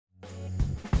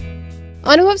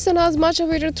Anubhav Sinha's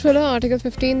much-awaited thriller Article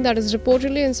 15 that is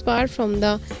reportedly inspired from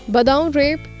the Badaun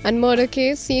rape and murder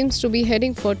case seems to be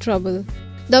heading for trouble.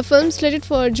 The film, slated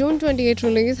for June 28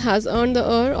 release, has earned the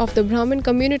ear of the Brahmin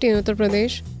community in Uttar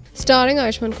Pradesh. Starring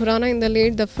Ayushmann Khurrana in the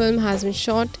lead, the film has been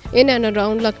shot in and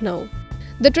around Lucknow.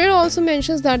 The trailer also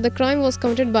mentions that the crime was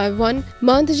committed by one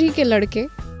Mahantji ke ladke.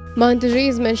 Mahantji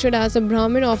is mentioned as a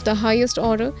Brahmin of the highest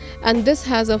order, and this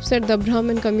has upset the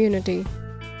Brahmin community.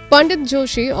 Pandit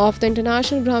Joshi of the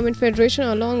International Brahmin Federation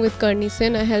along with Karni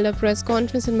sena held a press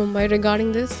conference in Mumbai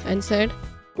regarding this and said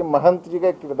कि महंत जी का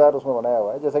एक किरदार उसमें बनाया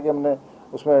हुआ है, जैसा कि हमने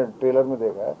उसमें ट्रेलर में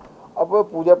देखा है। अब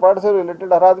पूजा पाठ से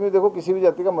रिलेटेड हर आदमी देखो किसी भी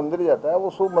जाति का मंदिर जाता है, वो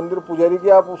सो मंदिर पुजारी की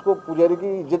आप उसको पुजारी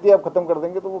की इज्जत ही आप खत्म कर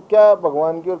देंगे तो वो क्या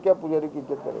भगवान की और क्या पुजारी की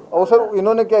इज्जत करेगा। और सर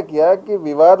इन्होंने क्या किया कि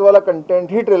विवाद वाला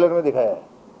कंटेंट ही ट्रेलर में दिखाया है।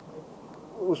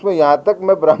 उसमें यहाँ तक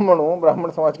मैं ब्राह्मण हूँ, ब्राह्मण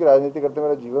समाज की राजनीति करते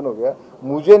मेरा जीवन हो गया,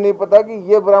 मुझे नहीं पता कि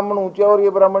ये ब्राह्मण ऊंचा और ये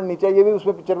ब्राह्मण नीचा, ये भी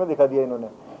उसमें पिक्चर में दिखा दिया इन्होंने।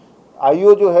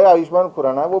 आईओ जो है आयुष्मान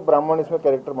खुराना, वो ब्राह्मण इसमें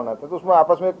कैरेक्टर बनाते हैं, तो उसमें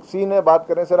आपस में एक सीन है, बात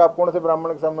करें सर आप कौन से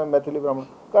ब्राह्मण के सामने, मैथिली ब्राह्मण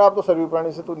का, आप तो सर्वी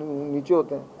प्राणी से तो नीचे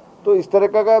होते हैं। तो इस तरह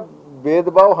का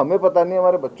भेदभाव हमें पता नहीं,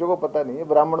 हमारे बच्चों को पता नहीं है।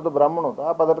 ब्राह्मण तो ब्राह्मण होता है,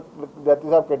 आप अदर जाति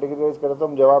से आप कैटेगराइज करें तो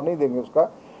हम जवाब नहीं देंगे उसका।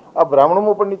 आप ब्राह्मणों में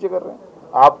ऊपर नीचे कर रहे हैं।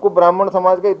 आपको ब्राह्मण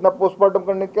समाज का इतना पोस्टमार्टम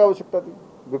करने की क्या आवश्यकता थी?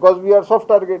 Because we are soft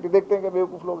target. देखते हैं कि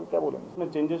बेवकूफ लोग क्या बोलेंगे। इसमें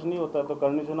चेंजेस नहीं होता तो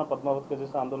करनी सेना पद्मावत के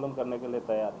जैसा आंदोलन करने के लिए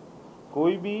तैयार है।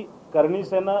 कोई भी करनी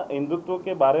सेना हिंदुत्व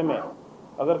के बारे में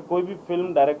अगर कोई भी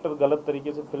फिल्म डायरेक्टर गलत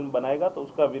तरीके से फिल्म बनाएगा तो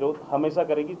उसका विरोध हमेशा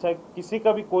करेगी, चाहे किसी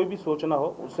का भी कोई भी सोचना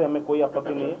हो, उससे हमें कोई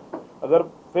आपत्ति नहीं है। अगर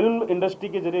फिल्म इंडस्ट्री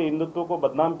के जरिए हिंदुत्व को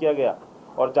बदनाम किया गया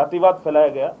और जातिवाद फैलाया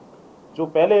गया, जो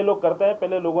पहले ये लोग करते हैं,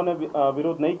 पहले लोगों ने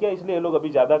विरोध नहीं किया, इसलिए ये लोग अभी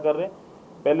ज़्यादा कर रहे हैं।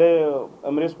 पहले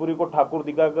अमरीश पुरी को ठाकुर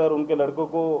दिखाकर, उनके लड़कों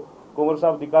को कुंवर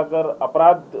साहब दिखाकर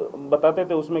अपराध बताते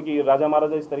थे उसमें कि राजा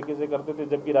महाराजा इस तरीके से करते थे,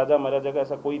 जबकि राजा महाराजा का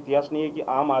ऐसा कोई इतिहास नहीं है कि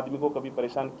आम आदमी को कभी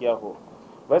परेशान किया हो।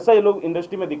 वैसा ये लोग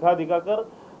इंडस्ट्री में दिखाकर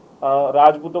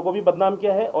राजपूतों को भी बदनाम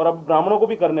किया है और अब ब्राह्मणों को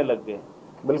भी करने लग गए।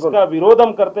 इसका विरोध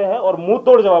हम करते हैं और मुंह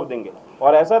तोड़ जवाब देंगे,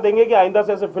 और ऐसा देंगे कि आइंदा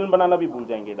से ऐसे फिल्म बनाना भी भूल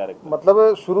जाएंगे डायरेक्ट।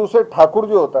 मतलब शुरू से ठाकुर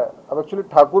जो होता है, अब एक्चुअली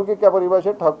ठाकुर की क्या परिभाषा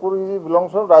है? Thakur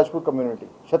belongs from Rajput community,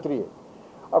 क्षत्रिय।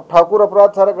 अब ठाकुर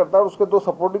अपराध सारा करता है और उसके दो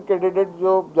सपोर्टिंग कैंडिडेट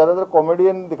जो ज़्यादातर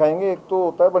कॉमेडियन दिखाएंगे, एक तो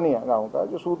होता है बनिया गांव का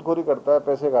जो सूदखोरी करता है,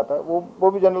 पैसे खाता है,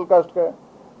 वो भी जनरल कास्ट का है।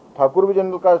 ठाकुर भी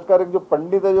जनरल कास्ट का। एक जो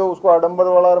पंडित है जो उसको आडंबर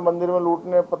वाला और मंदिर में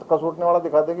लूटने खसोटने वाला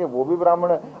दिखा देंगे, वो भी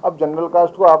ब्राह्मण है। अब जनरल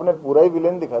कास्ट को आपने पूरा ही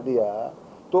विलेन दिखा दिया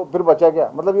तो फिर बचा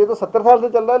क्या? मतलब ये तो 70 साल से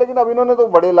चल रहा है, लेकिन अब इन्होंने तो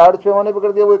बड़े लाड़ पैमाने पे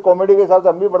कर दिया। वो कॉमेडी के हिसाब से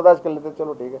हम भी बर्दाश्त कर लेते,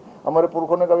 चलो ठीक है, हमारे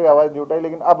पुरखों ने कभी आवाज़ नहीं उठाई,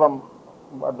 लेकिन अब हम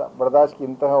बर्दाश्त की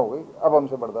इंतहा हो गई, अब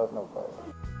हमसे बर्दाश्त नहीं होता है।